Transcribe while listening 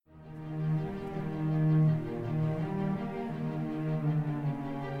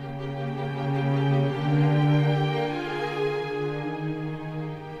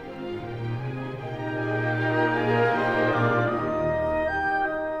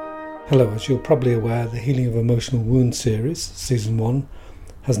Hello, as you're probably aware, the Healing of Emotional Wounds series, Season 1,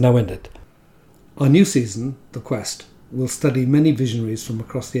 has now ended. Our new season, The Quest, will study many visionaries from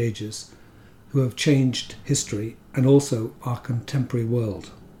across the ages who have changed history and also our contemporary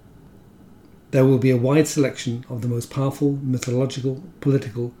world. There will be a wide selection of the most powerful mythological,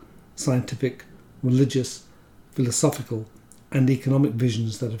 political, scientific, religious, philosophical and economic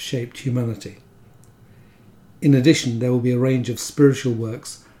visions that have shaped humanity. In addition, there will be a range of spiritual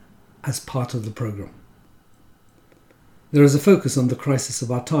works as part of the programme. There is a focus on the crisis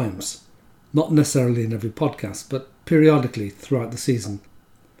of our times, not necessarily in every podcast, but periodically throughout the season,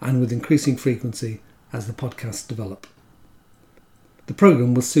 and with increasing frequency as the podcasts develop. The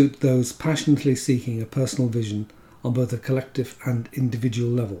programme will suit those passionately seeking a personal vision on both a collective and individual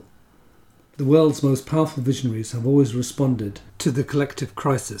level. The world's most powerful visionaries have always responded to the collective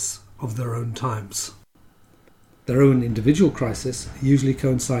crisis of their own times. Their own individual crisis usually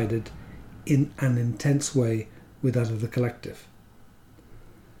coincided in an intense way with that of the collective.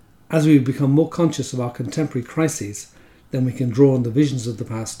 As we become more conscious of our contemporary crises, then we can draw on the visions of the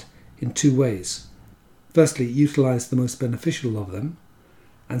past in two ways. Firstly, utilise the most beneficial of them,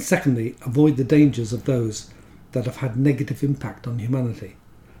 and secondly, avoid the dangers of those that have had negative impact on humanity.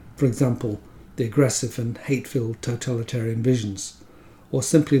 For example, the aggressive and hate-filled totalitarian visions, or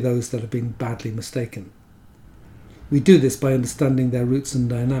simply those that have been badly mistaken. We do this by understanding their roots and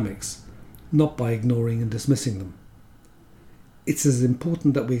dynamics, not by ignoring and dismissing them. It's as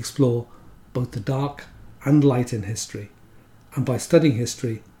important that we explore both the dark and light in history, and by studying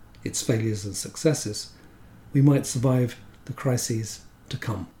history, its failures and successes, we might survive the crises to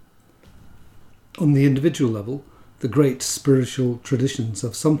come. On the individual level, the great spiritual traditions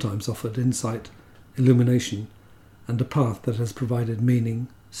have sometimes offered insight, illumination, and a path that has provided meaning,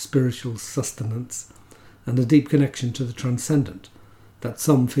 spiritual sustenance, and a deep connection to the transcendent that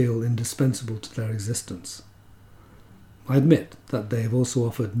some feel indispensable to their existence. I admit that they have also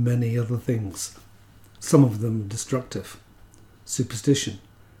offered many other things, some of them destructive: superstition,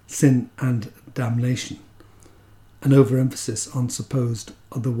 sin and damnation, an overemphasis on supposed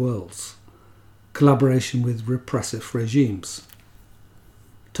other worlds, collaboration with repressive regimes,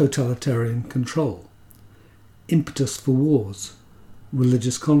 totalitarian control, impetus for wars,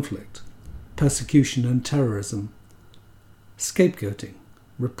 religious conflict, persecution and terrorism, scapegoating,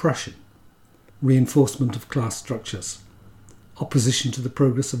 repression, reinforcement of class structures, opposition to the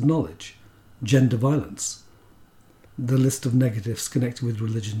progress of knowledge, gender violence. The list of negatives connected with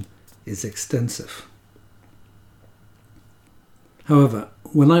religion is extensive. However,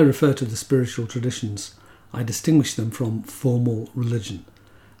 when I refer to the spiritual traditions, I distinguish them from formal religion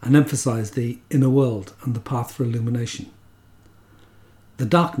and emphasize the inner world and the path for illumination. The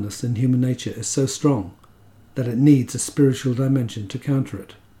darkness in human nature is so strong that it needs a spiritual dimension to counter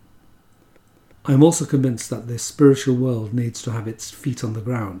it. I am also convinced that the spiritual world needs to have its feet on the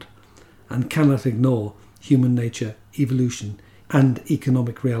ground and cannot ignore human nature, evolution, and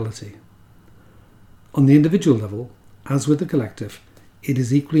economic reality. On the individual level, as with the collective, it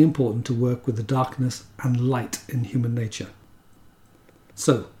is equally important to work with the darkness and light in human nature.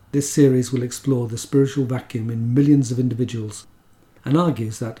 So, this series will explore the spiritual vacuum in millions of individuals and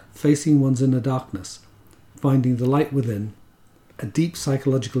argues that facing one's inner darkness, finding the light within, a deep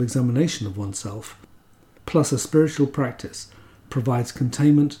psychological examination of oneself, plus a spiritual practice provides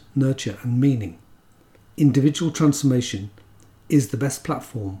containment, nurture and meaning. Individual transformation is the best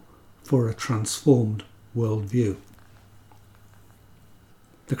platform for a transformed worldview.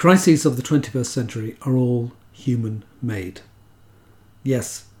 The crises of the 21st century are all human-made.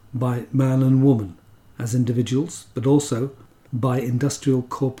 Yes, by man and woman as individuals, but also by industrial,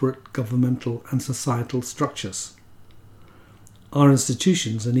 corporate, governmental and societal structures. Our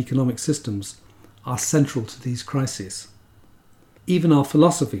institutions and economic systems are central to these crises. Even our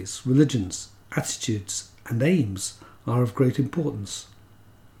philosophies, religions, attitudes and aims are of great importance.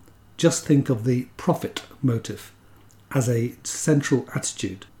 Just think of the profit motive as a central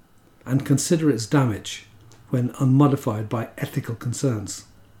attitude and consider its damage when unmodified by ethical concerns.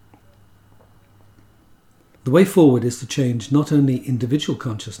 The way forward is to change not only individual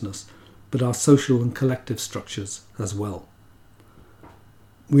consciousness, but our social and collective structures as well.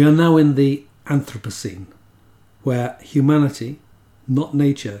 We are now in the Anthropocene, where humanity, not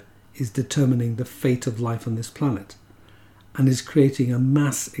nature, is determining the fate of life on this planet, and is creating a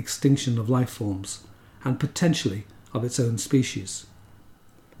mass extinction of life forms, and potentially of its own species.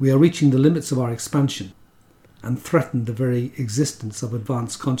 We are reaching the limits of our expansion, and threaten the very existence of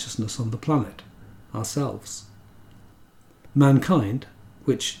advanced consciousness on the planet, ourselves. Mankind,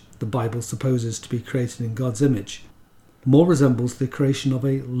 which the Bible supposes to be created in God's image, more resembles the creation of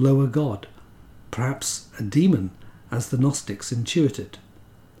a lower god, perhaps a demon, as the Gnostics intuited.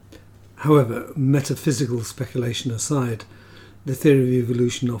 However, metaphysical speculation aside, the theory of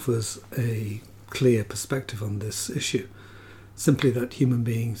evolution offers a clear perspective on this issue, simply that human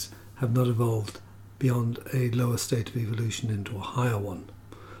beings have not evolved beyond a lower state of evolution into a higher one,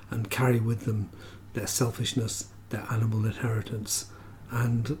 and carry with them their selfishness, their animal inheritance,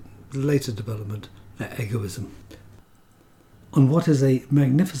 and the later development, their egoism. On what is a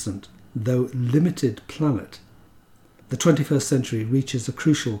magnificent, though limited planet, the 21st century reaches a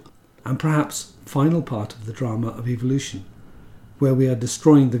crucial and perhaps final part of the drama of evolution, where we are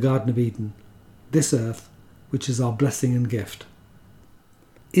destroying the Garden of Eden, this earth, which is our blessing and gift.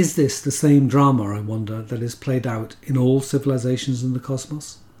 Is this the same drama, I wonder, that is played out in all civilizations in the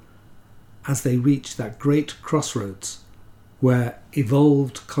cosmos? As they reach that great crossroads where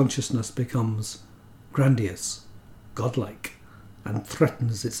evolved consciousness becomes grandiose, godlike, and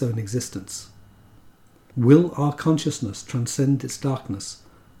threatens its own existence. Will our consciousness transcend its darkness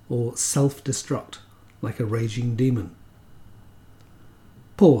or self-destruct like a raging demon?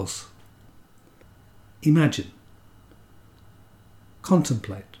 Pause. Imagine.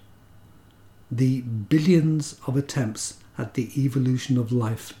 Contemplate the billions of attempts at the evolution of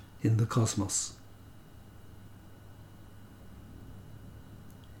life in the cosmos.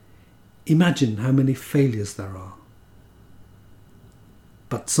 Imagine how many failures there are.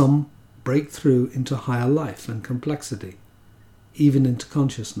 But some break through into higher life and complexity, even into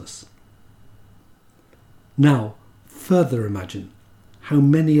consciousness. Now, further imagine how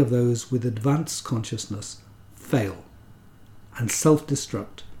many of those with advanced consciousness fail and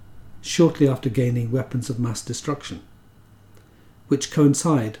self-destruct shortly after gaining weapons of mass destruction, which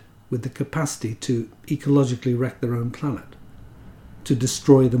coincide with the capacity to ecologically wreck their own planet, to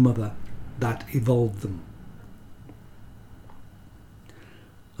destroy the mother that evolved them.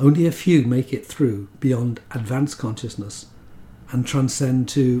 Only a few make it through beyond advanced consciousness and transcend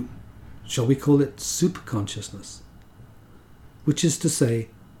to, shall we call it, superconsciousness, which is to say,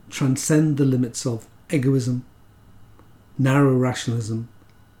 transcend the limits of egoism, narrow rationalism,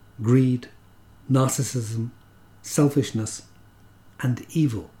 greed, narcissism, selfishness, and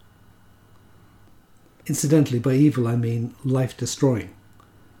evil. Incidentally, by evil I mean life-destroying.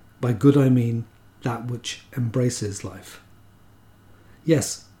 By good I mean that which embraces life.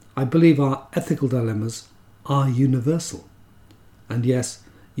 Yes, I believe our ethical dilemmas are universal. And yes,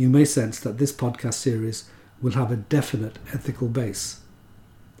 you may sense that this podcast series will have a definite ethical base.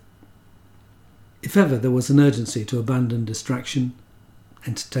 If ever there was an urgency to abandon distraction,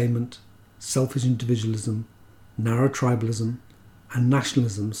 entertainment, selfish individualism, narrow tribalism, and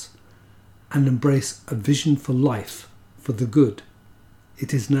nationalisms, and embrace a vision for life, for the good,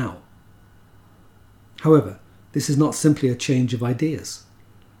 it is now. However, this is not simply a change of ideas,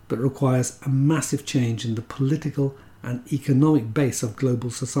 but requires a massive change in the political and economic base of global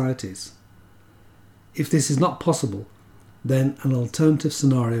societies. If this is not possible, then an alternative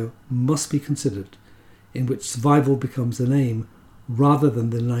scenario must be considered, in which survival becomes an aim rather than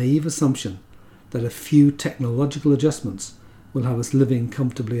the naive assumption that a few technological adjustments will have us living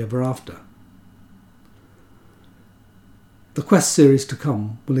comfortably ever after. The Quest series to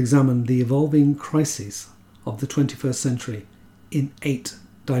come will examine the evolving crises of the 21st century in 8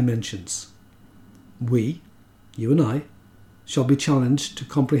 dimensions. We, you and I, shall be challenged to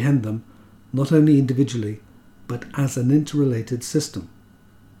comprehend them not only individually, but as an interrelated system.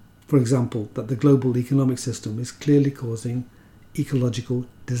 For example, that the global economic system is clearly causing ecological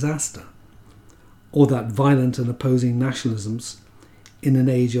disaster, or that violent and opposing nationalisms in an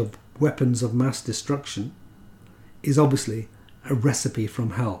age of weapons of mass destruction is obviously a recipe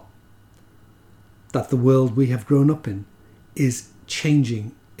from hell. That the world we have grown up in is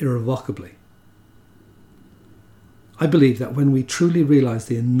changing irrevocably. I believe that when we truly realise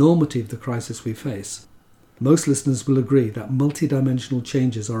the enormity of the crisis we face, most listeners will agree that multidimensional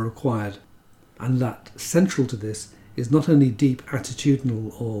changes are required, and that central to this is not only deep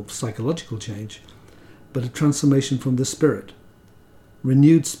attitudinal or psychological change, but a transformation from the spirit.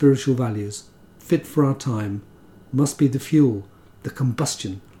 Renewed spiritual values, fit for our time, must be the fuel, the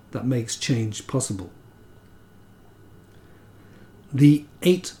combustion that makes change possible. The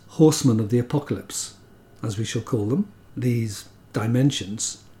 8 horsemen of the apocalypse, as we shall call them, these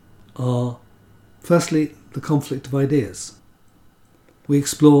dimensions, are firstly the conflict of ideas. We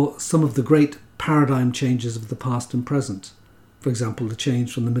explore some of the great paradigm changes of the past and present, for example the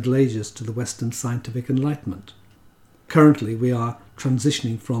change from the Middle Ages to the Western scientific enlightenment. Currently we are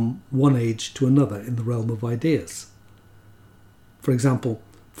transitioning from one age to another in the realm of ideas. For example,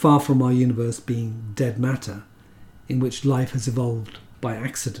 far from our universe being dead matter, in which life has evolved by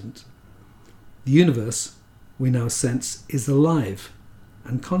accident. The universe, we now sense, is alive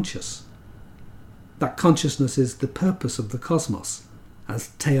and conscious. That consciousness is the purpose of the cosmos,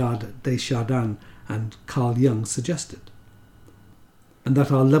 as Teilhard de Chardin and Carl Jung suggested. And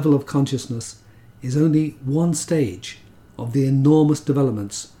that our level of consciousness is only one stage of the enormous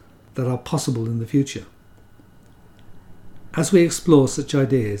developments that are possible in the future. As we explore such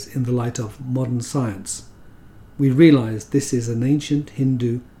ideas in the light of modern science, we realize this is an ancient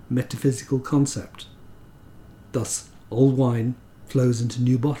Hindu metaphysical concept. Thus, old wine flows into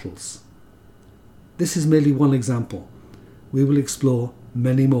new bottles. This is merely one example. We will explore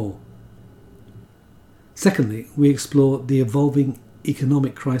many more. Secondly, we explore the evolving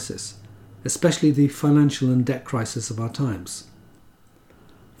economic crisis, especially the financial and debt crisis of our times.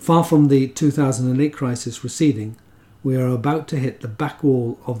 Far from the 2008 crisis receding, we are about to hit the back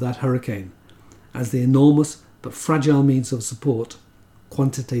wall of that hurricane, as the enormous but fragile means of support,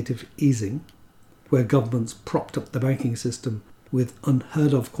 quantitative easing, where governments propped up the banking system with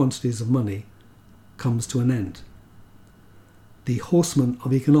unheard of quantities of money, comes to an end. The horsemen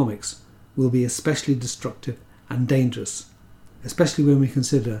of economics will be especially destructive and dangerous, especially when we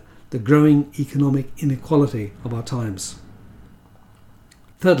consider the growing economic inequality of our times.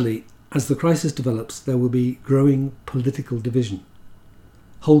 Thirdly, as the crisis develops, there will be growing political division.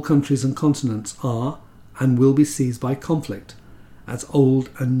 Whole countries and continents are and will be seized by conflict as old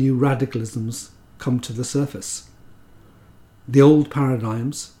and new radicalisms come to the surface. The old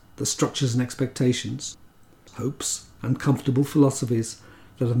paradigms, the structures and expectations, hopes and comfortable philosophies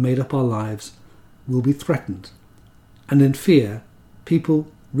that have made up our lives will be threatened, and in fear,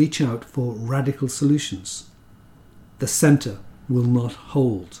 people reach out for radical solutions. The centre will not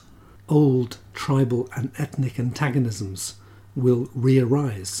hold. Old tribal and ethnic antagonisms will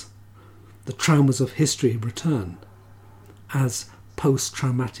re-arise. The traumas of history return as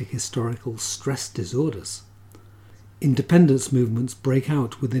post-traumatic historical stress disorders. Independence movements break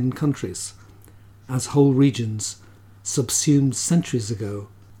out within countries as whole regions, subsumed centuries ago,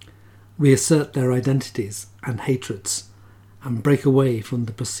 reassert their identities and hatreds and break away from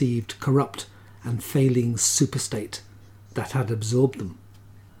the perceived corrupt and failing superstate that had absorbed them.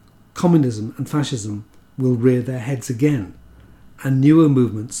 Communism and fascism will rear their heads again, and newer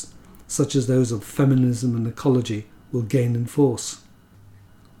movements, such as those of feminism and ecology, will gain in force.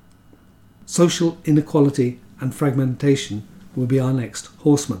 Social inequality and fragmentation will be our next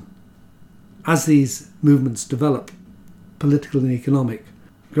horsemen. As these movements develop, political and economic,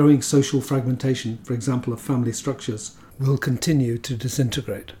 growing social fragmentation, for example of family structures, will continue to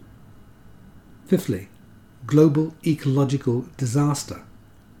disintegrate. Fifthly, global ecological disaster.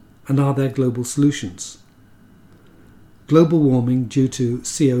 And are there global solutions? Global warming due to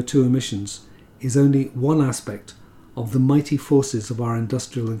CO2 emissions is only one aspect of the mighty forces of our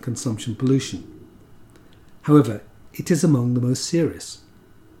industrial and consumption pollution. However, it is among the most serious.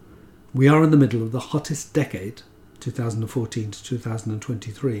 We are in the middle of the hottest decade, 2014 to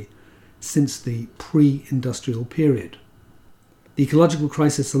 2023, since the pre-industrial period. The ecological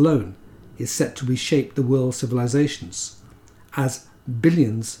crisis alone is set to reshape the world's civilizations, as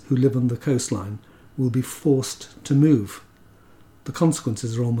billions who live on the coastline will be forced to move. The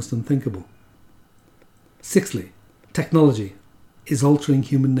consequences are almost unthinkable. Sixthly, technology is altering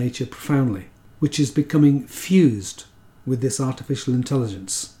human nature profoundly, which is becoming fused with this artificial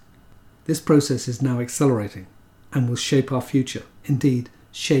intelligence. This process is now accelerating and will shape our future, indeed,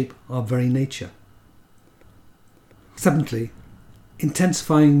 shape our very nature. Seventhly,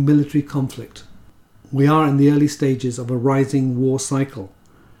 intensifying military conflict. We are in the early stages of a rising war cycle,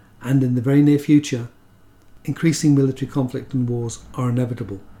 and in the very near future, increasing military conflict and wars are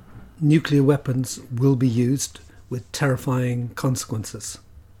inevitable. Nuclear weapons will be used with terrifying consequences.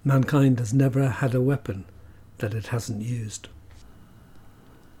 Mankind has never had a weapon that it hasn't used.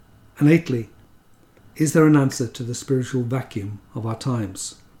 And eighthly, is there an answer to the spiritual vacuum of our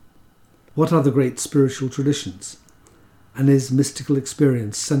times? What are the great spiritual traditions? And is mystical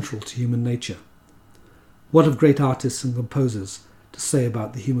experience central to human nature? What have great artists and composers to say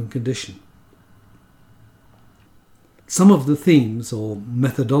about the human condition? Some of the themes or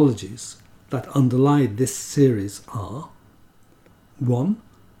methodologies that underlie this series are: 1.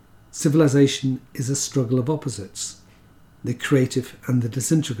 Civilization is a struggle of opposites, the creative and the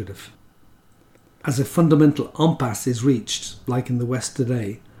disintegrative. As a fundamental impasse is reached, like in the West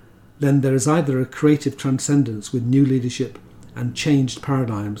today, then there is either a creative transcendence with new leadership and changed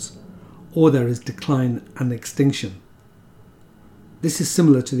paradigms, or there is decline and extinction. This is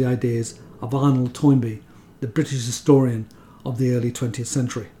similar to the ideas of Arnold Toynbee, the British historian of the early 20th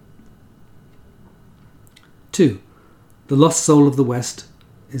century. 2. The lost soul of the West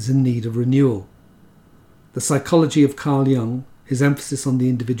is in need of renewal. The psychology of Carl Jung, his emphasis on the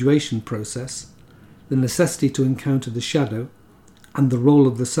individuation process, the necessity to encounter the shadow, and the role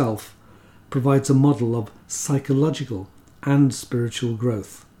of the self, provides a model of psychological and spiritual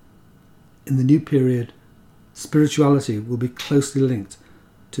growth. In the new period, spirituality will be closely linked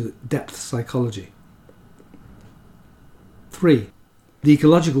to depth psychology. 3. The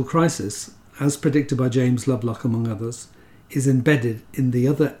ecological crisis, as predicted by James Lovelock among others, is embedded in the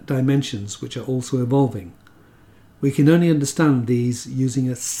other dimensions which are also evolving. We can only understand these using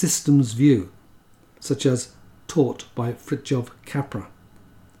a systems view, such as taught by Fritjof Capra.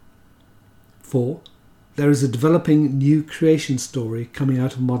 4. There is a developing new creation story coming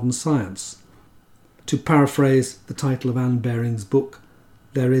out of modern science. To paraphrase the title of Anne Baring's book,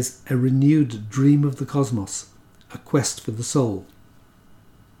 there is a renewed dream of the cosmos, a quest for the soul.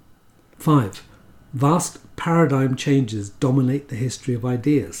 5. Vast paradigm changes dominate the history of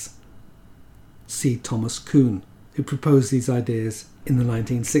ideas. See Thomas Kuhn, who proposed these ideas in the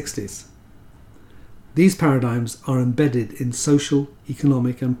 1960s. These paradigms are embedded in social,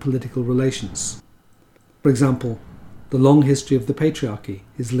 economic and political relations. For example, the long history of the patriarchy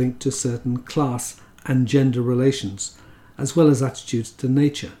is linked to certain class and gender relations, as well as attitudes to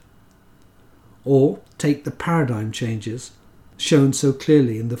nature. Or take the paradigm changes shown so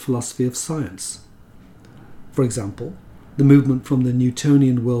clearly in the philosophy of science. For example, the movement from the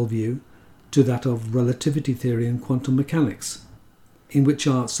Newtonian worldview to that of relativity theory and quantum mechanics, in which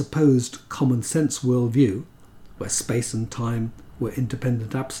our supposed common sense worldview, where space and time were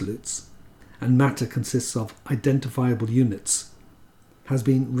independent absolutes, and matter consists of identifiable units, has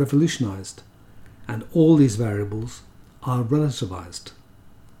been revolutionized, and all these variables are relativized.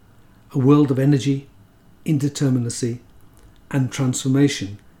 A world of energy, indeterminacy, and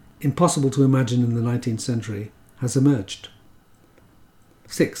transformation impossible to imagine in the 19th century has emerged.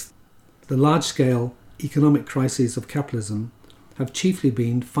 6. The large-scale economic crises of capitalism have chiefly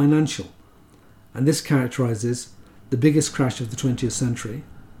been financial, and this characterises the biggest crash of the 20th century,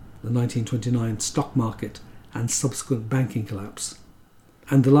 the 1929 stock market and subsequent banking collapse,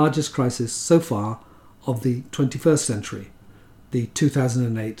 and the largest crisis so far of the 21st century, the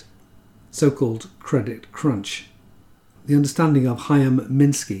 2008 so-called credit crunch. The understanding of Chaim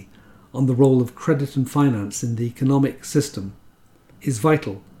Minsky on the role of credit and finance in the economic system is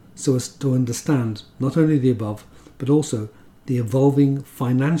vital so as to understand not only the above, but also the evolving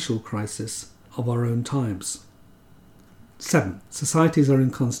financial crisis of our own times. 7. Societies are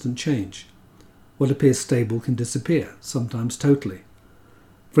in constant change. What appears stable can disappear, sometimes totally.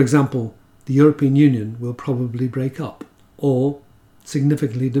 For example, the European Union will probably break up or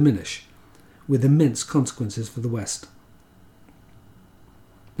significantly diminish, with immense consequences for the West.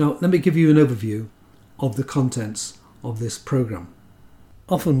 Now, let me give you an overview of the contents of this programme.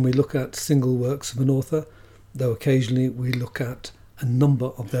 Often we look at single works of an author, though occasionally we look at a number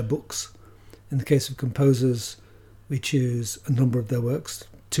of their books. In the case of composers, we choose a number of their works,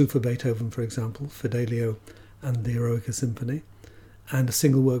 2 for Beethoven, for example, Fidelio and the Eroica Symphony, and a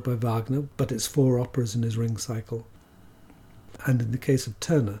single work by Wagner, but it's 4 operas in his Ring cycle. And in the case of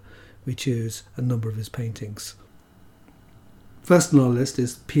Turner, we choose a number of his paintings. First on our list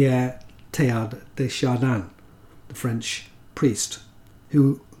is Pierre Teilhard de Chardin, the French priest,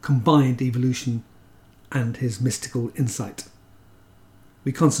 who combined evolution and his mystical insight.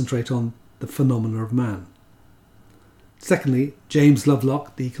 We concentrate on the phenomena of man. Secondly, James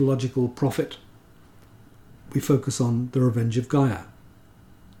Lovelock, the ecological prophet. We focus on the revenge of Gaia.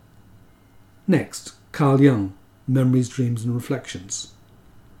 Next, Carl Jung, Memories, Dreams and Reflections.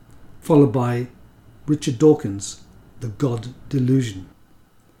 Followed by Richard Dawkins, The God Delusion.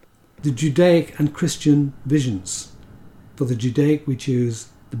 The Judaic and Christian visions. For the Judaic we choose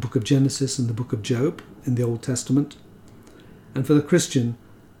the Book of Genesis and the Book of Job in the Old Testament, and for the Christian,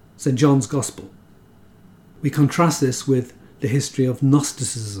 St. John's Gospel. We contrast this with the history of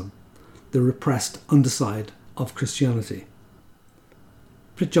Gnosticism, the repressed underside of Christianity.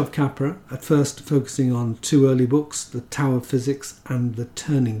 Fritjof Capra, at first focusing on 2 early books, The Tao of Physics and The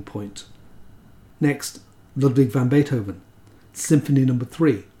Turning Point. Next, Ludwig van Beethoven, Symphony No.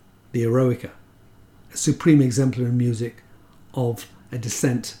 3, the Eroica, a supreme exemplar in music of a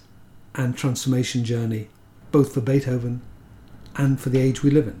descent and transformation journey, both for Beethoven and for the age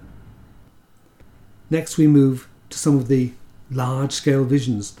we live in. Next we move to some of the large-scale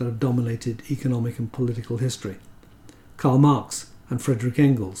visions that have dominated economic and political history. Karl Marx and Friedrich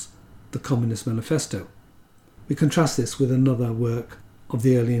Engels, The Communist Manifesto. We contrast this with another work of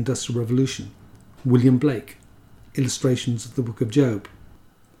the early Industrial Revolution, William Blake, Illustrations of the Book of Job.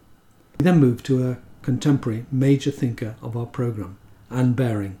 We then move to a contemporary major thinker of our programme, Anne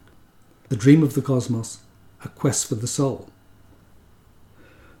Baring, The Dream of the Cosmos, A Quest for the Soul.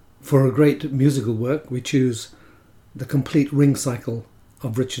 For a great musical work, we choose the complete ring cycle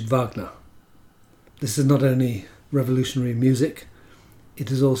of Richard Wagner. This is not only revolutionary music,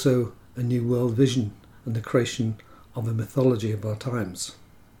 it is also a new world vision and the creation of a mythology of our times.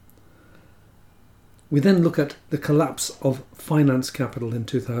 We then look at the collapse of finance capital in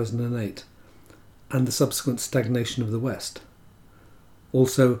 2008 and the subsequent stagnation of the West.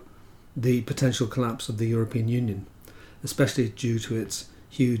 Also, the potential collapse of the European Union, especially due to its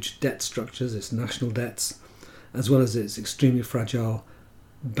huge debt structures, its national debts, as well as its extremely fragile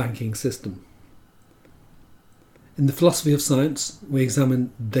banking system. In the philosophy of science, we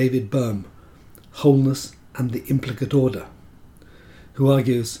examine David Bohm, Wholeness and the Implicate Order, who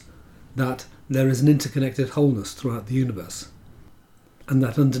argues that there is an interconnected wholeness throughout the universe, and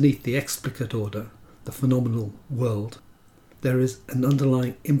that underneath the explicate order, the phenomenal world, there is an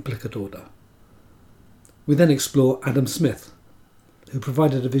underlying implicate order. We then explore Adam Smith, who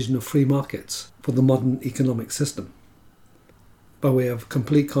provided a vision of free markets for the modern economic system. By way of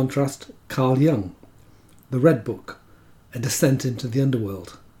complete contrast, Carl Jung, The Red Book, A Descent into the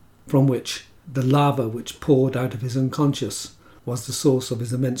Underworld, from which the lava which poured out of his unconscious was the source of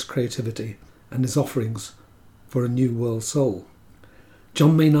his immense creativity and his offerings for a new world soul.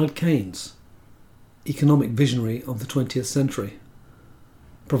 John Maynard Keynes, economic visionary of the 20th century,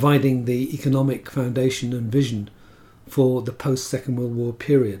 providing the economic foundation and vision for the post-Second World War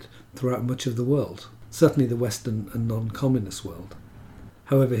period throughout much of the world, certainly the Western and non-communist world.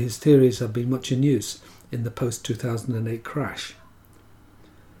 However, his theories have been much in use in the post-2008 crash.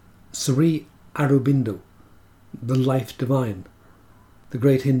 Sri Aurobindo, the life divine, the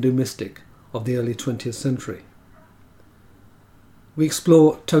great Hindu mystic of the early 20th century. We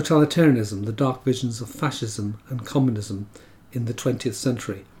explore totalitarianism, the dark visions of fascism and communism in the 20th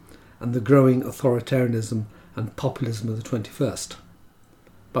century, and the growing authoritarianism and populism of the 21st.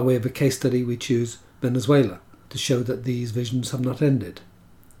 By way of a case study, we choose Venezuela to show that these visions have not ended.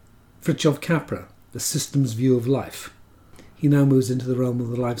 Fritjof Capra, the systems view of life. He now moves into the realm of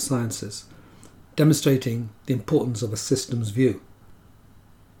the life sciences, demonstrating the importance of a systems view.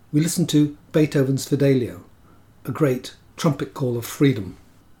 We listen to Beethoven's Fidelio, a great trumpet call of freedom,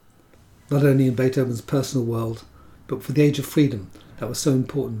 not only in Beethoven's personal world, but for the age of freedom that was so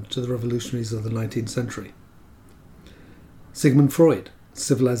important to the revolutionaries of the 19th century. Sigmund Freud,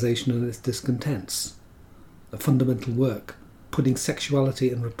 Civilization and its Discontents, a fundamental work putting sexuality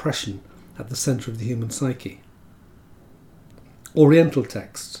and repression at the centre of the human psyche. Oriental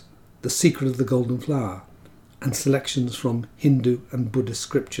texts, The Secret of the Golden Flower, and selections from Hindu and Buddhist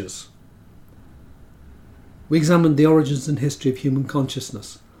scriptures. We examined the origins and history of human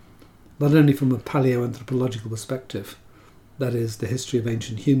consciousness, not only from a paleoanthropological perspective, that is, the history of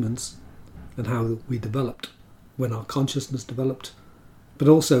ancient humans and how we developed, when our consciousness developed, but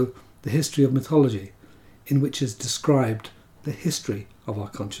also the history of mythology, in which is described the history of our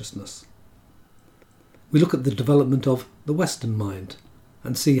consciousness. We look at the development of the Western mind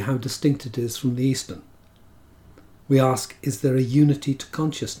and see how distinct it is from the Eastern. We ask, is there a unity to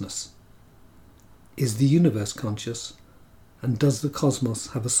consciousness? Is the universe conscious? And does the cosmos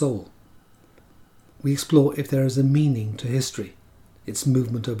have a soul? We explore if there is a meaning to history, its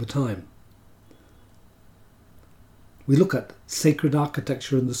movement over time. We look at sacred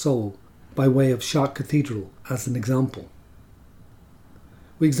architecture and the soul by way of Chartres Cathedral as an example.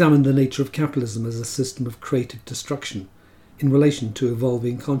 We examine the nature of capitalism as a system of creative destruction in relation to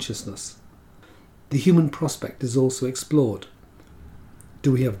evolving consciousness. The human prospect is also explored.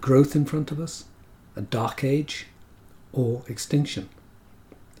 Do we have growth in front of us, a dark age, or extinction?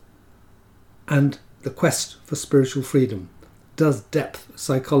 And the quest for spiritual freedom. Does depth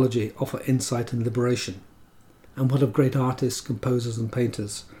psychology offer insight and liberation? And what have great artists, composers and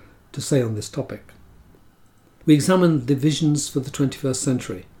painters to say on this topic? We examine the visions for the 21st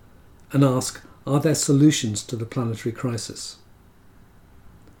century and ask, are there solutions to the planetary crisis?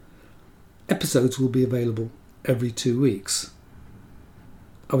 Episodes will be available every 2 weeks.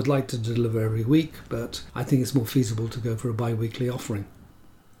 I would like to deliver every week, but I think it's more feasible to go for a bi-weekly offering.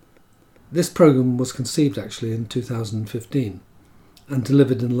 This programme was conceived actually in 2015 and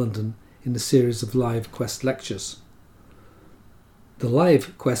delivered in London in a series of live Quest lectures. The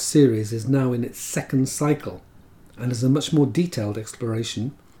live Quest series is now in its second cycle and is a much more detailed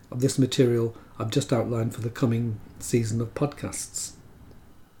exploration of this material I've just outlined for the coming season of podcasts.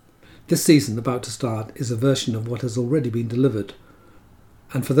 This season about to start is a version of what has already been delivered,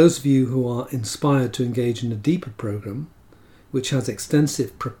 and for those of you who are inspired to engage in a deeper programme, which has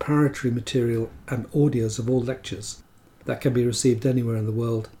extensive preparatory material and audios of all lectures that can be received anywhere in the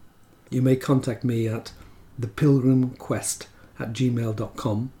world, you may contact me at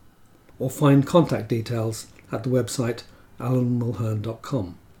thepilgrimquest@gmail.com or find contact details at the website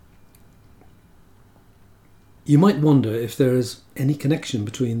alanmulhern.com. You might wonder if there is any connection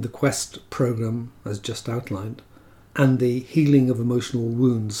between the Quest programme, as just outlined, and the Healing of Emotional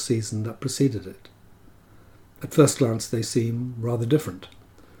Wounds season that preceded it. At first glance they seem rather different.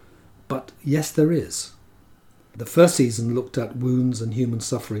 But yes, there is. The first season looked at wounds and human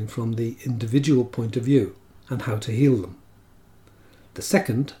suffering from the individual point of view and how to heal them. The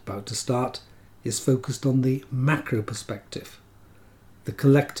second, about to start, is focused on the macro perspective, the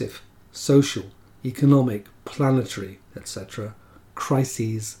collective, social, economic, planetary, etc.,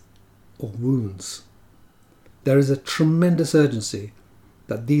 crises or wounds. There is a tremendous urgency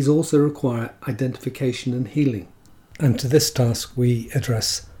that these also require identification and healing. And to this task we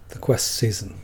address the Quest season.